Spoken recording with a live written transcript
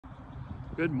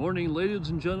Good morning, ladies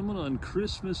and gentlemen, on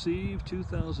Christmas Eve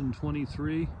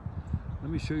 2023. Let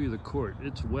me show you the court.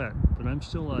 It's wet, but I'm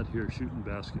still out here shooting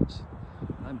baskets.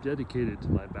 I'm dedicated to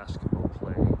my basketball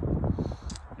play.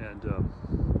 And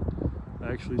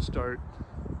I actually start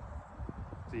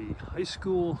the high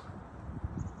school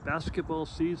basketball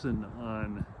season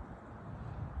on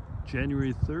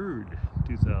January 3rd,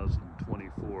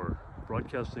 2024,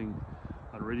 broadcasting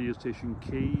on radio station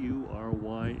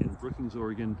KURY in Brookings,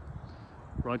 Oregon,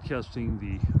 broadcasting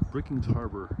the Brookings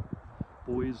Harbor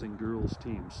boys and girls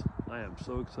teams. I am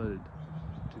so excited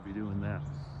to be doing that.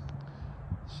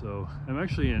 So I'm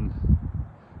actually in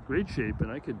great shape, and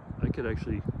I could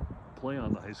actually play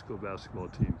on the high school basketball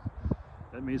team.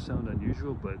 That may sound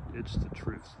unusual, but it's the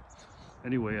truth.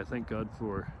 Anyway, I thank God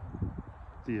for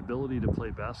the ability to play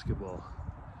basketball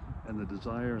and the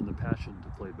desire and the passion to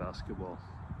play basketball.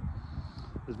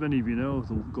 As many of you know,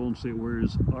 the Golden State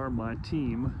Warriors are my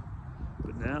team,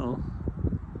 but now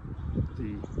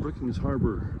the Brookings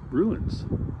Harbor Bruins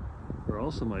are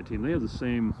also my team. They have the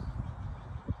same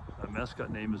mascot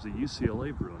name as the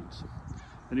UCLA Bruins.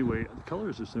 Anyway, the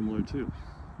colors are similar too.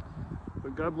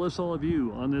 But God bless all of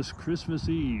you on this Christmas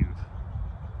Eve,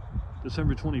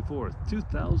 December 24th,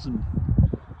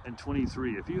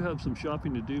 2023. If you have some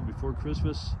shopping to do before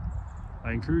Christmas,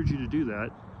 I encourage you to do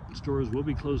that. Stores will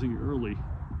be closing early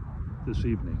this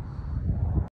evening.